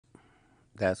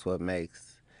That's what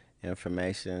makes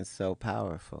information so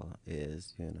powerful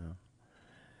is,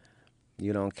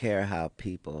 you don't care how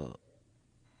people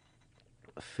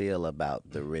feel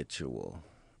about the ritual.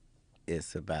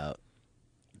 It's about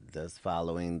does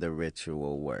following the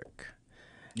ritual work.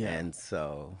 Yeah. And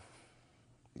so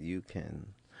you can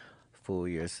fool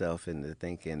yourself into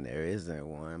thinking there isn't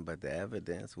one, but the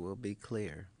evidence will be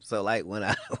clear. So like when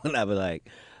I when I be like,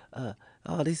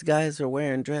 all these guys are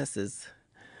wearing dresses.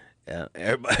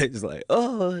 Everybody's like,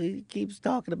 "Oh, he keeps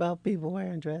talking about people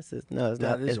wearing dresses." No, it's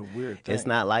not. That is a weird It's thing.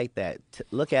 not like that.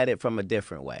 Look at it from a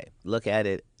different way. Look at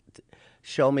it.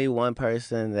 Show me one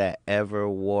person that ever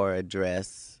wore a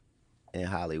dress in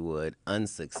Hollywood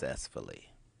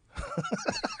unsuccessfully.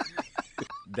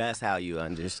 That's how you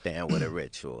understand what a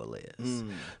ritual is.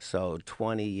 Mm. So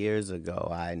 20 years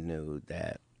ago, I knew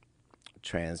that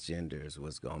transgenders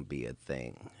was going to be a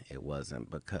thing. It wasn't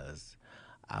because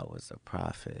I was a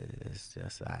prophet. It's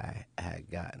just I had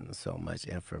gotten so much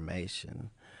information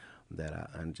that I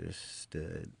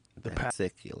understood The that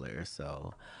secular.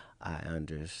 So I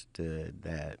understood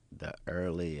that the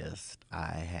earliest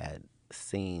I had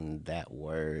seen that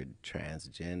word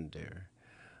transgender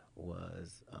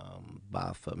was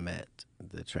Baphomet,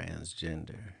 the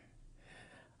transgender.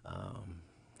 Um,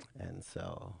 and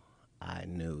so I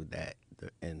knew that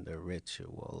in the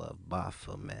ritual of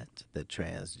Baphomet, the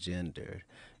transgender,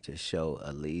 to show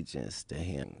allegiance to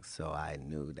him. So I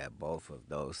knew that both of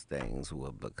those things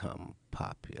will become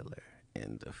popular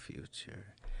in the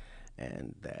future,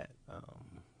 and that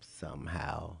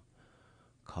somehow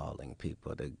calling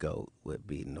people the goat would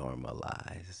be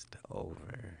normalized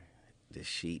over the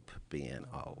sheep being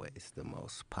always the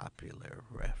most popular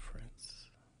reference.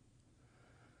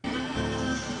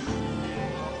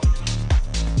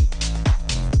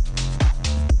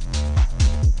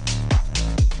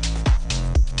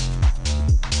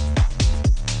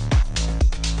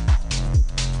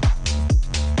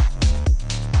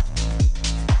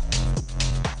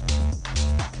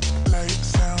 Light,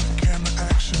 sound, camera,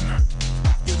 action.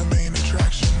 You're the main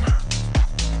attraction.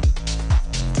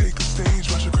 Take the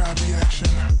stage, watch the crowd reaction.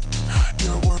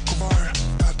 You're a work of art.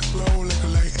 Got the glow like a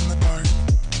light in the dark.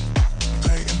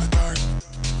 Light in the dark.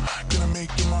 Gonna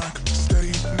make your mark.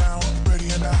 Steady now,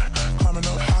 ready or not. Climbing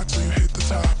up hot till you hit the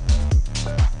top.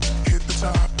 Hit the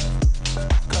top.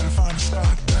 Gotta find a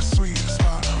spot, that sweet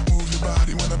spot. Move your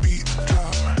body when the beat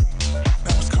drop.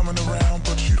 Now it's coming around,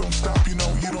 but you don't stop. You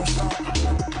know you don't stop.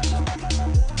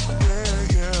 Yeah,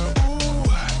 yeah, ooh,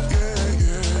 yeah,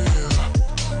 yeah, yeah.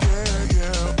 Yeah,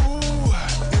 yeah, ooh,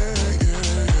 yeah, yeah,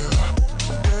 yeah.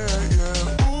 Yeah,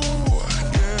 yeah, ooh,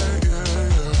 yeah, yeah,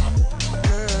 yeah.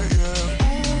 Yeah, yeah,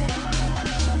 ooh.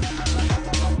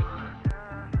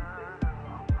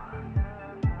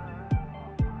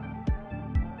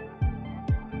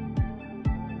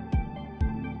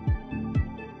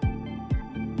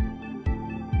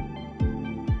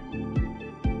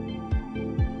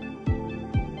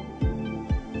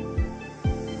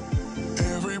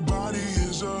 Everybody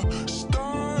is a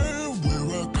star,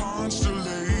 we're a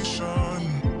constellation.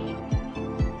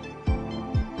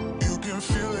 You can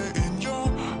feel it in your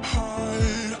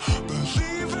heart.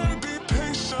 Believe and be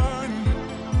patient.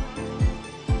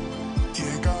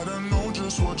 You gotta know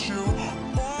just what you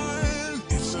want.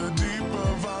 It's a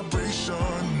deeper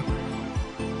vibration.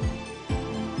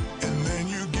 And then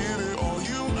you give it all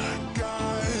you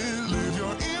got. Live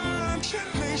your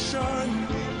imagination.